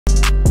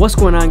What's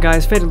going on,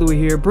 guys? FadeitLuie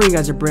here, bringing you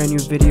guys a brand new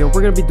video.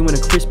 We're going to be doing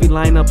a crispy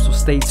lineup, so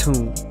stay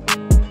tuned.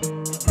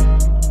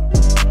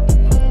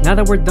 Now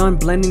that we're done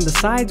blending the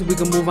sides, we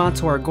can move on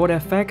to our gold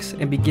FX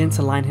and begin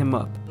to line him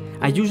up.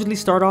 I usually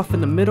start off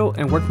in the middle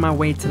and work my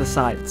way to the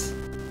sides.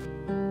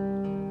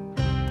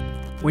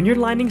 When you're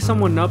lining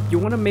someone up, you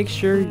want to make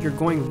sure you're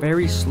going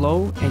very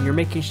slow and you're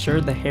making sure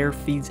the hair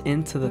feeds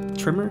into the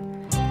trimmer.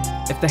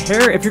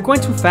 If you're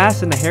going too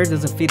fast and the hair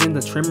doesn't feed in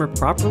the trimmer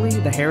properly,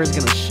 the hair is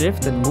going to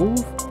shift and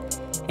move,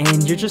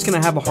 and you're just going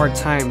to have a hard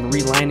time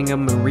relining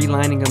them and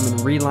relining them and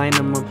relining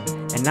them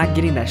and not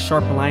getting that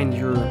sharp line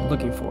you're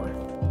looking for.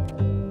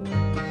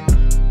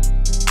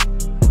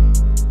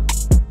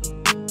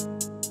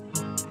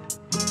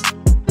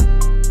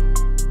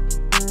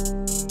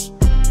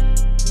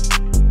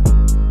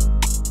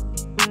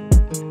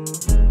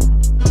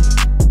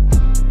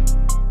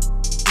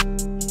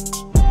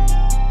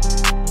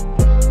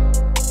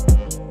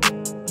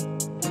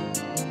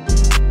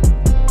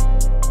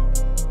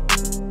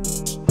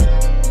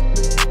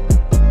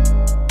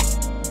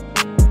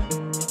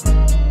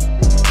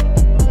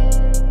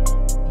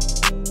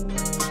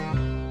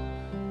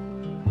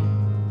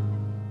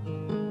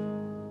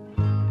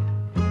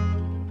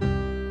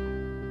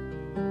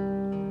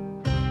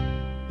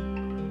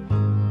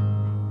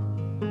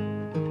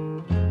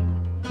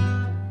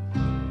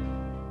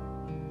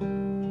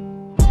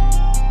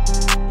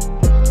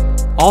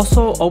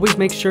 Also, always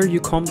make sure you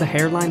comb the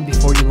hairline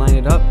before you line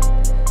it up.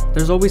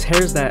 There's always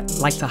hairs that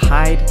like to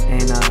hide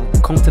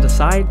and comb to the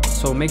side,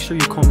 so make sure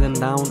you comb them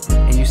down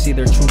and you see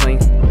their true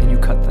length and you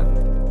cut them.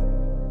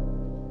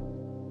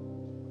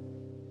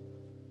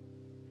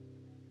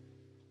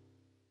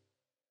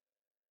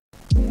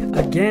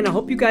 Again, I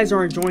hope you guys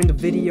are enjoying the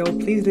video.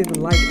 Please leave a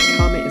like,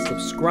 comment, and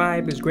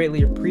subscribe. It's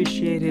greatly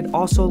appreciated.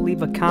 Also,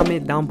 leave a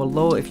comment down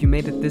below if you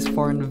made it this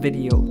far in the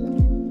video.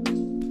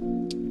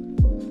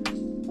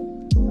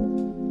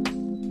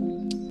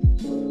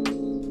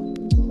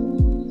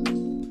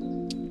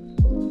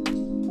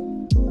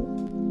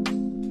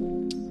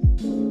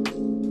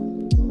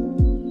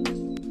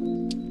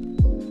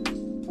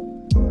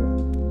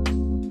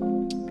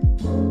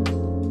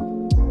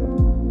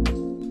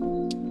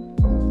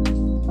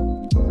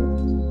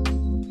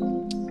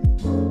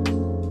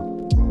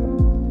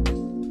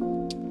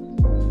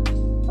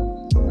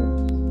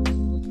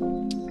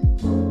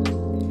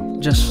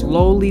 Just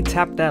slowly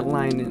tap that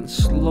line in,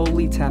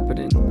 slowly tap it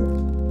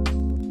in.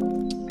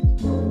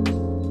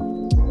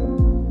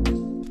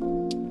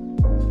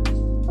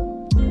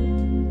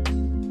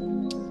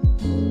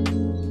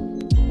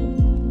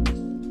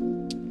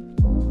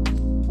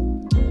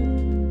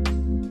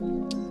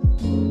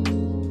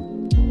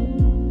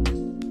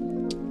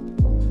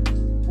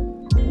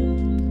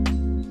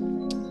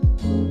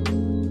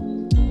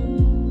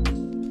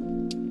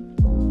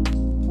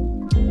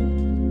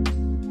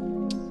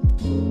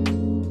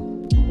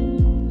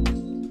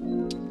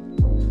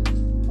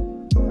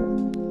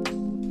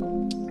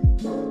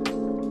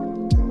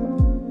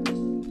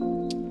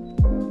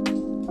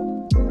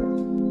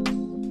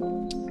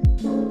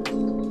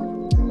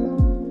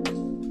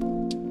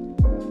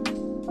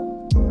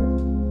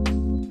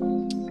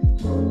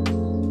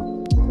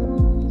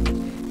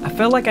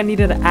 I felt like I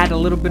needed to add a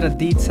little bit of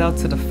detail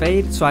to the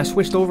fade, so I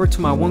switched over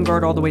to my one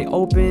guard all the way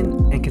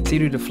open and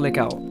continued to flick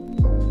out.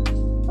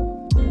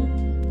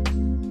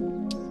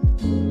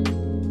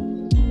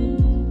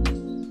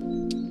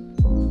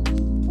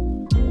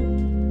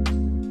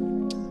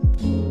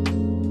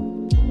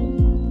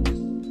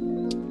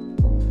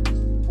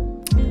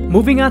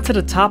 Moving on to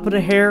the top of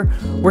the hair,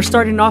 we're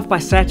starting off by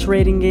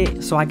saturating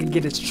it so I could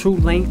get its true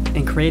length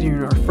and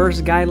creating our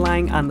first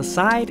guideline on the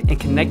side and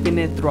connecting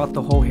it throughout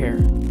the whole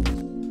hair.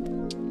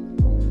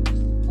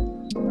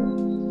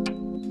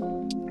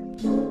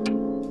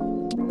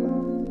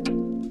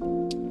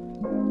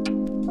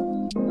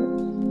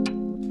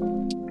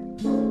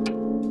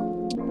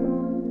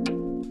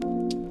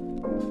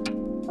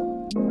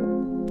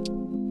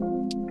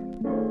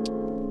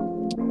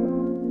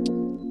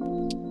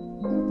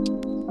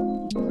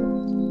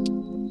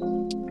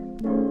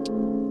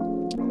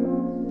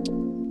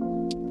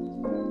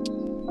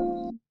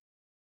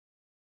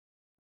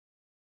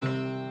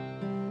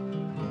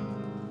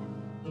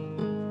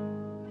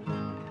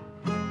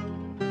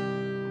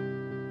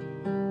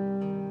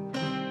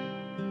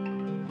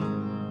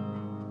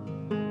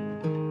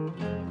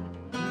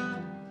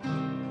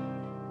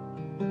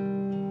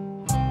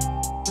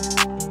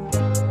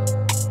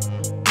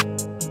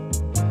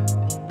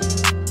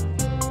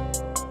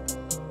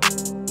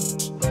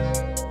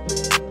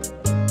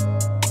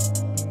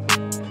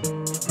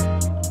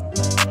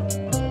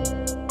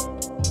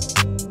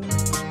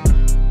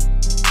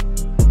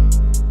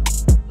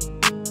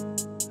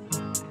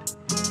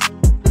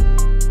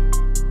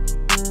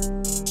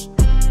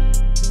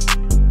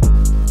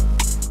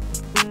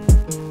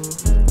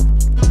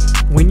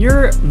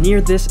 you're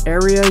near this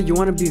area, you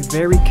want to be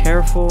very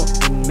careful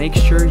and make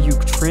sure you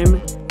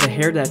trim the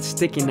hair that's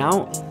sticking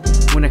out.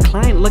 When a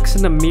client looks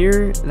in the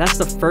mirror, that's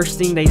the first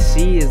thing they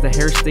see is the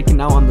hair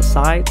sticking out on the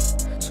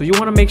sides. So So you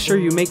want to make sure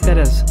you make that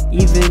as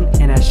even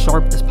and as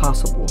sharp as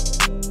possible.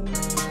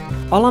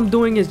 All I'm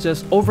doing is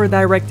just over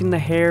directing the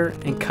hair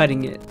and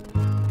cutting it.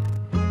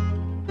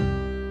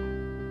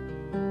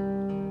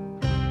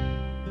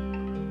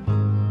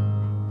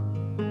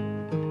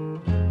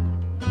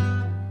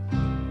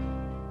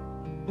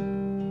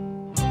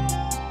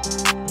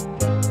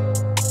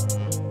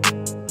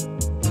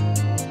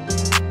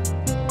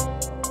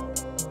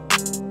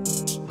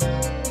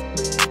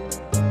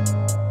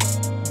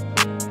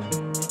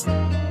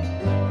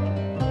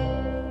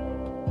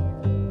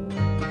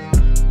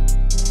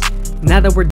 Now that we're